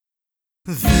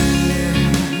This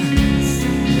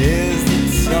is the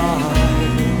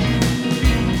time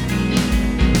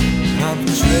I've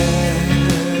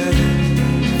dreaded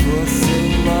for so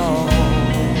long.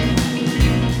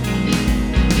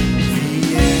 The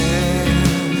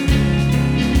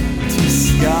empty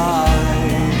sky,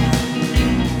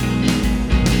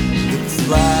 the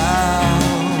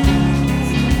clouds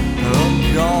are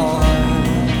gone.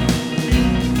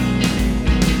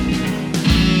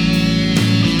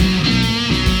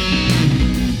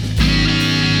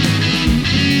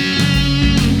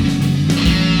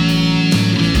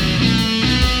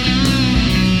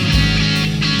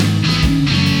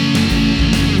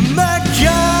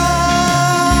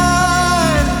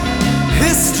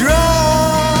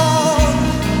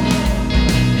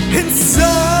 And so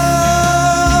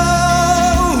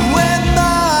am I.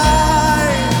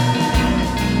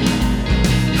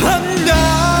 I'm not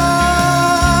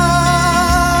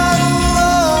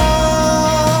alone.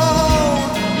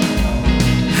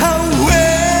 I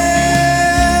will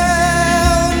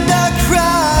not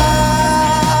cry.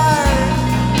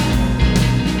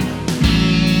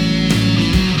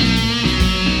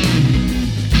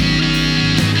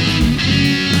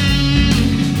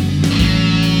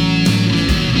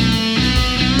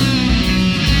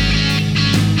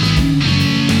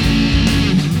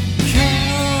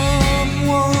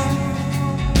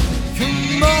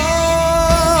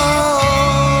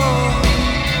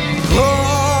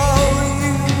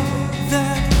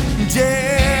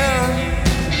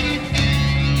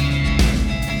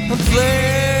 A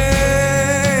plane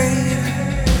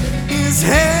is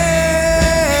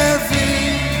heavy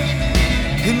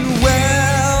and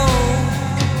well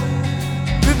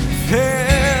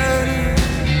prepared.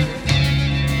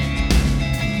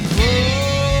 Oh,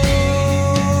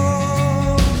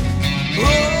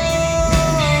 oh,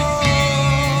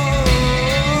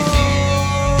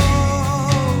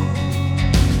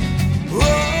 oh,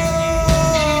 oh.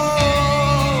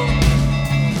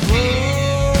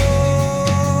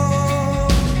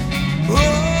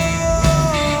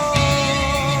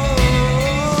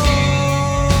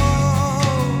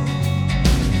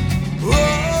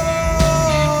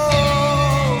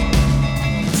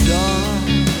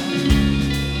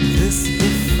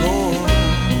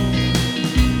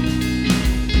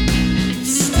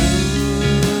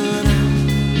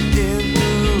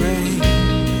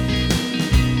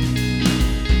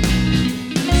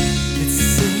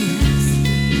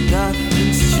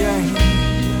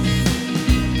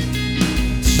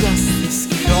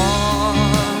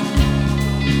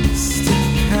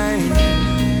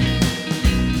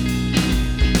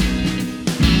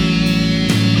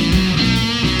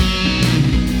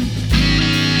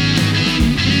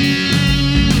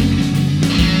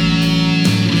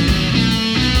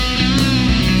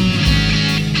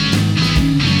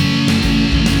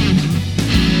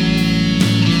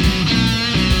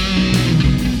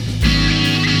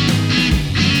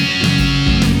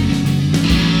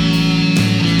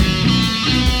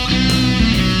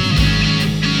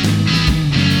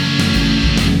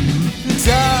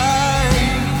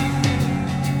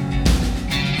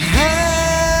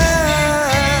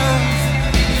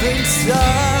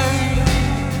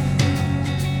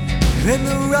 And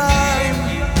the rhyme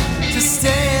to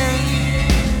stand.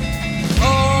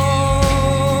 All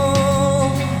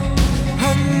I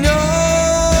know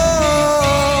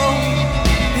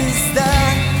is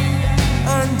that I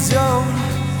don't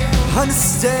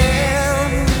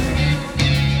understand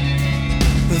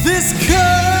this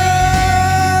curse,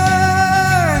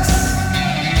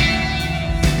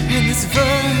 and this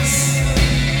verse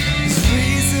is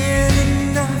reason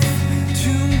enough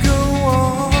to go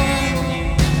on.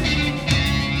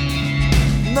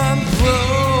 My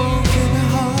broken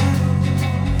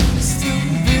heart still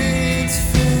beats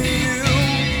for you.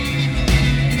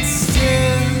 It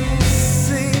still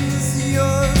sings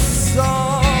your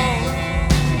song.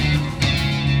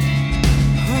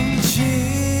 Oh,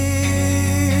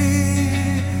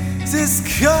 Jesus,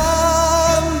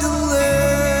 come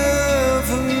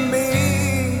deliver me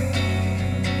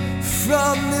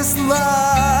from this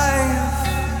life.